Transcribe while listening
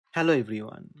Hello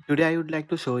everyone. Today I would like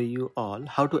to show you all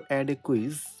how to add a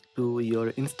quiz to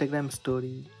your Instagram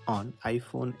story on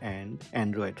iPhone and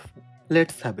Android phone.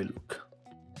 Let's have a look.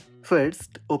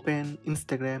 First, open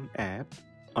Instagram app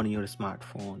on your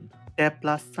smartphone. Tap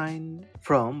plus sign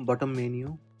from bottom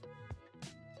menu.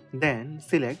 Then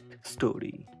select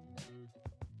story.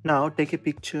 Now take a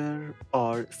picture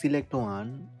or select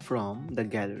one from the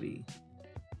gallery.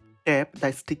 Tap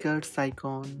the stickers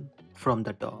icon from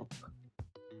the top.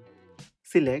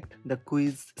 Select the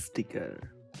quiz sticker,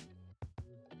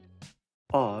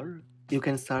 or you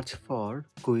can search for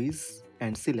quiz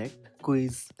and select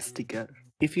quiz sticker.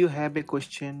 If you have a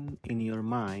question in your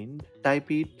mind,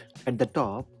 type it at the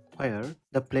top where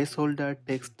the placeholder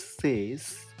text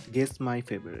says guess my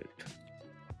favorite.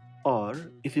 Or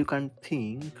if you can't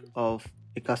think of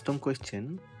a custom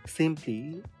question,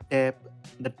 simply tap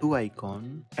the two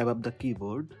icon above the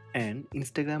keyboard and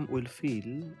Instagram will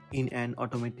fill in an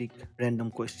automatic random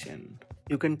question.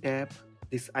 You can tap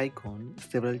this icon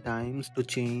several times to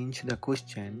change the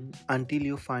question until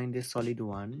you find a solid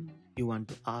one you want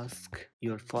to ask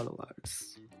your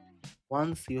followers.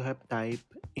 Once you have typed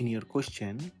in your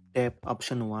question, tap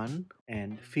option 1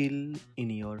 and fill in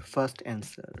your first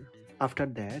answer. After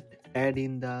that, add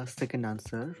in the second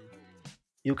answer.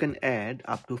 You can add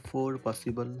up to 4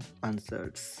 possible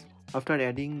answers. After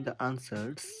adding the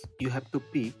answers, you have to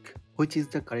pick which is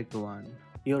the correct one.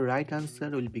 Your right answer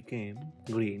will become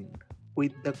green.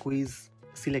 With the quiz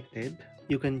selected,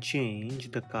 you can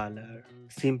change the color.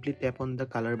 Simply tap on the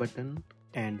color button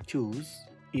and choose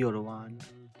your one.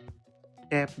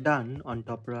 Tap done on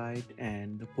top right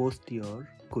and post your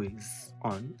quiz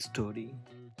on story.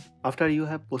 After you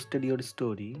have posted your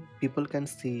story, people can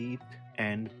see it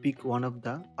and pick one of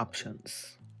the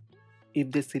options.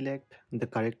 If they select the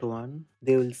correct one,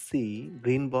 they will see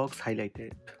green box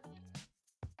highlighted.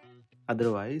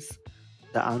 Otherwise,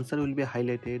 the answer will be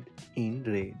highlighted in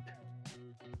red.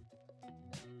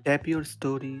 Tap your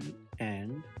story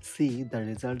and see the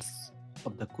results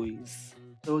of the quiz.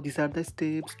 So these are the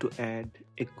steps to add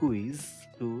a quiz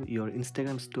to your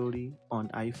Instagram story on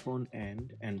iPhone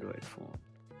and Android phone.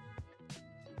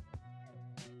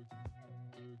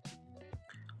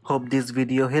 Hope this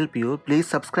video helped you. Please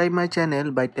subscribe my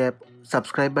channel by tap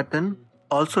subscribe button.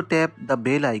 Also tap the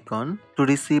bell icon to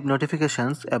receive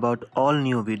notifications about all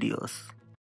new videos.